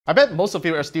I bet most of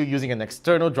you are still using an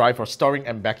external drive for storing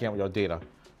and backing up your data.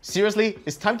 Seriously,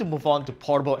 it's time to move on to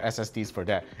portable SSDs for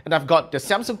that, and I've got the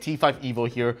Samsung T5 EVO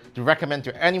here to recommend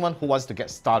to anyone who wants to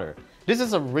get started. This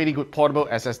is a really good portable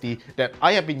SSD that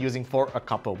I have been using for a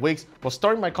couple of weeks for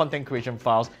storing my content creation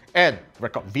files and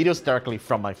record videos directly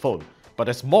from my phone. But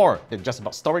there's more than just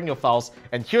about storing your files,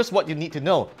 and here's what you need to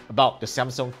know about the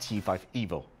Samsung T5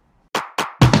 EVO.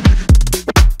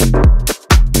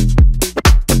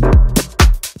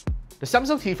 The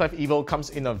Samsung T5 EVO comes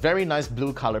in a very nice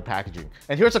blue color packaging,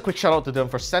 and here's a quick shout out to them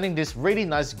for sending this really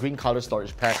nice green color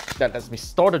storage pack that lets me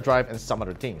store the drive and some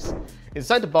other things.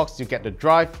 Inside the box you get the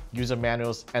drive, user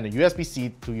manuals, and a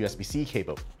USB-C to USB-C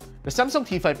cable. The Samsung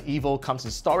T5 EVO comes in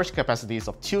storage capacities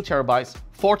of 2TB,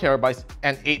 4TB,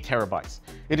 and 8TB.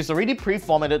 It is already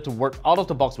pre-formatted to work out of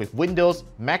the box with Windows,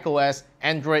 macOS,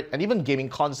 Android, and even gaming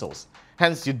consoles.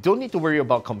 Hence, you don't need to worry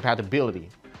about compatibility.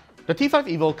 The T5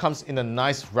 EVO comes in a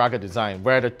nice rugged design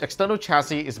where the external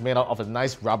chassis is made out of a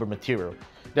nice rubber material.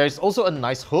 There is also a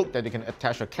nice hook that you can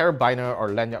attach a carabiner or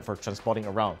lanyard for transporting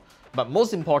around. But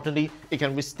most importantly, it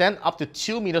can withstand up to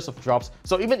 2 meters of drops,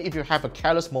 so even if you have a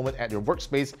careless moment at your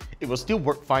workspace, it will still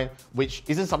work fine, which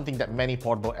isn't something that many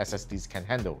portable SSDs can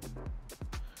handle.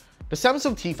 The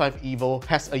Samsung T5 EVO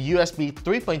has a USB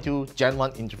 3.2 Gen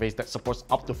 1 interface that supports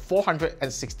up to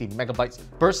 460 megabytes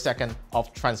per second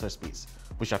of transfer speeds,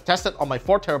 which I've tested on my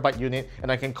 4TB unit,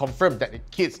 and I can confirm that it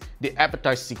hits the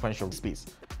advertised sequential speeds.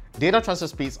 Data transfer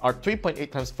speeds are 3.8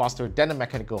 times faster than a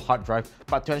mechanical hard drive,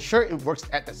 but to ensure it works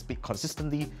at that speed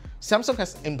consistently, Samsung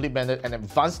has implemented an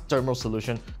advanced thermal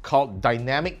solution called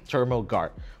Dynamic Thermal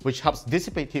Guard, which helps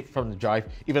dissipate heat from the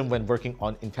drive even when working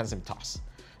on intensive tasks.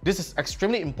 This is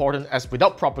extremely important as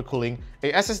without proper cooling,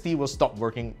 a SSD will stop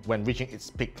working when reaching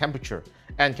its peak temperature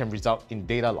and can result in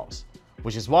data loss.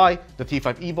 Which is why the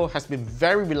T5 EVO has been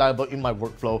very reliable in my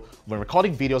workflow when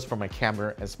recording videos from my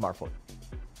camera and smartphone.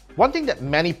 One thing that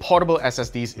many portable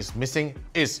SSDs is missing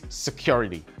is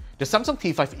security. The Samsung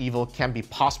T5 EVO can be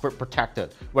password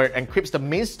protected, where it encrypts the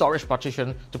main storage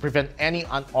partition to prevent any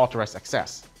unauthorized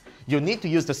access. You'll need to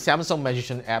use the Samsung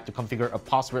Magician app to configure a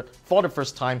password for the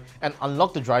first time and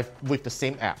unlock the drive with the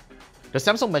same app. The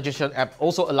Samsung Magician app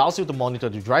also allows you to monitor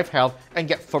the drive health and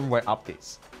get firmware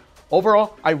updates.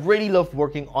 Overall, I really love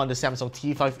working on the Samsung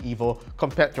T5 EVO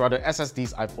compared to other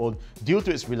SSDs I've owned due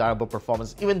to its reliable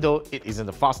performance, even though it isn't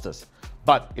the fastest.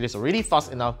 But it is already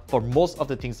fast enough for most of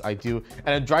the things I do,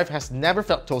 and the drive has never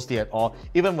felt toasty at all,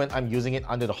 even when I'm using it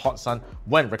under the hot sun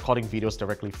when recording videos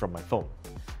directly from my phone.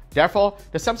 Therefore,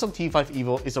 the Samsung T5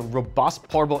 EVO is a robust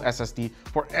portable SSD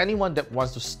for anyone that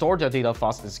wants to store their data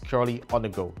fast and securely on the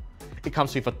go. It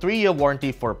comes with a 3-year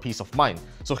warranty for peace of mind,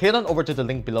 so head on over to the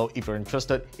link below if you're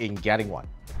interested in getting one.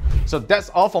 So that's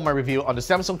all for my review on the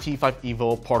Samsung T5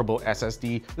 EVO portable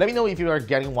SSD. Let me know if you are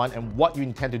getting one and what you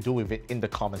intend to do with it in the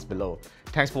comments below.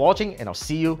 Thanks for watching, and I'll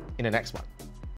see you in the next one.